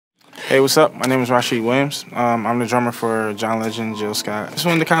Hey, what's up? My name is Rashid Williams. I'm the drummer for John Legend, Jill Scott. Just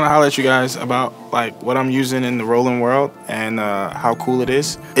wanted to kind of holler at you guys about what I'm using in the Roland world and how cool it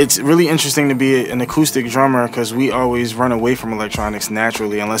is. It's really interesting to be an acoustic drummer because we always run away from electronics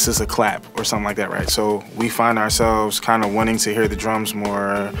naturally unless it's a clap or something like that, right? So we find ourselves kind of wanting to hear the drums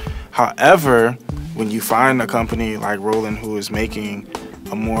more. However, when you find a company like Roland who is making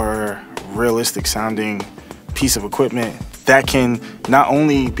a more realistic sounding piece of equipment that can not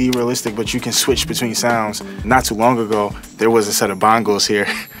only be realistic, but you can switch between sounds. Not too long ago, there was a set of bongos here.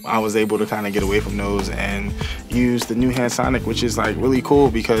 I was able to kind of get away from those and use the new hand sonic, which is really cool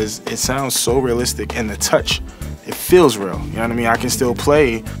because it sounds so realistic and the touch, it feels real. You know what I mean? I can still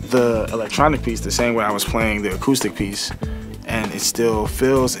play the electronic piece the same way I was playing the acoustic piece, and it still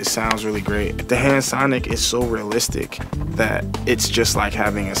it sounds really great. The hand sonic is so realistic that it's just like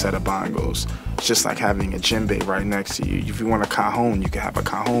having a set of bongos. It's just like having a djembe right next to you. If you want a cajon, you can have a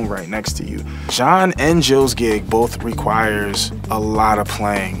cajon right next to you. John and Jill's gig both requires a lot of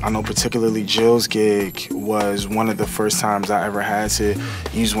playing. I know particularly Jill's gig was one of the first times I ever had to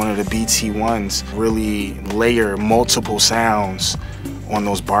use one of the BT1s, really layer multiple sounds on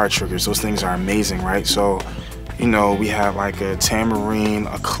those bar triggers. Those things are amazing, right? So, you know, we have like a tambourine,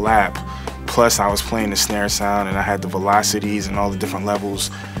 a clap, plus I was playing the snare sound and I had the velocities and all the different levels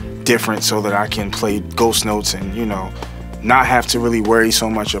different so that I can play ghost notes and, you know, not have to really worry so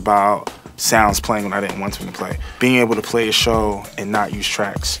much about sounds playing when I didn't want them to play. Being able to play a show and not use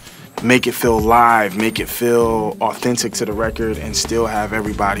tracks, make it feel live, make it feel authentic to the record and still have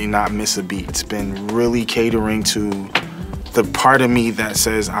everybody not miss a beat. It's been really catering to the part of me that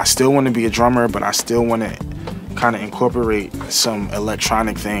says I still want to be a drummer, but I still want to kind of incorporate some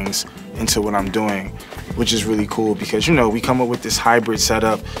electronic things into what I'm doing, which is really cool because, you know, we come up with this hybrid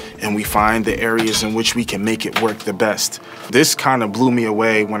setup and we find the areas in which we can make it work the best. This kind of blew me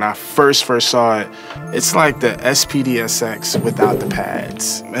away when I first saw it. It's like the SPDSX without the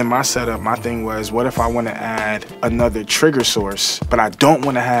pads. In my setup, my thing was, what if I want to add another trigger source, but I don't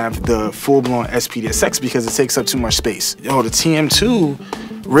want to have the full-blown SPDSX because it takes up too much space. Yo, the TM2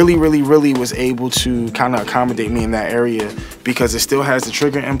 really was able to kind of accommodate me in that area because it still has the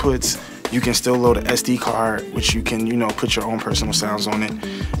trigger inputs. You can still load an SD card, which you can, you know, put your own personal sounds on it.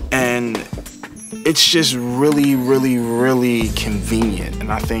 And it's just really convenient.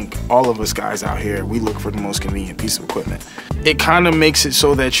 And I think all of us guys out here, we look for the most convenient piece of equipment. It kind of makes it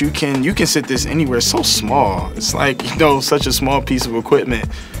so that you can sit this anywhere. It's so small. It's like, you know, such a small piece of equipment.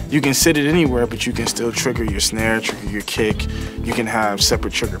 You can sit it anywhere, but you can still trigger your snare, trigger your kick. You can have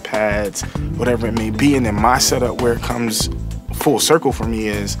separate trigger pads, whatever it may be. And then my setup where it comes full circle for me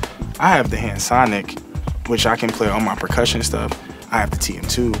is I have the hand sonic, which I can play on my percussion stuff. I have the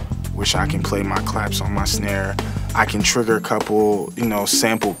TM2, which I can play my claps on my snare. I can trigger a couple, you know,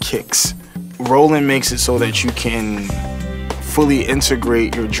 sample kicks. Roland makes it so that you can fully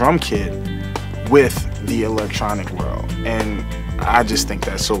integrate your drum kit with the electronic world. And I just think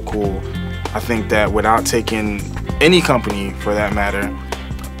that's so cool. I think that without taking any company, for that matter,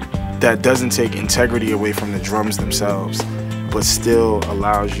 that doesn't take integrity away from the drums themselves, but still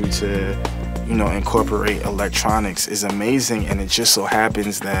allows you to, you know, incorporate electronics is amazing. And it just so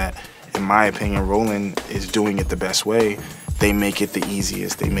happens that, in my opinion, Roland is doing it the best way. They make it the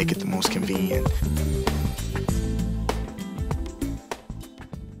easiest. They make it the most convenient.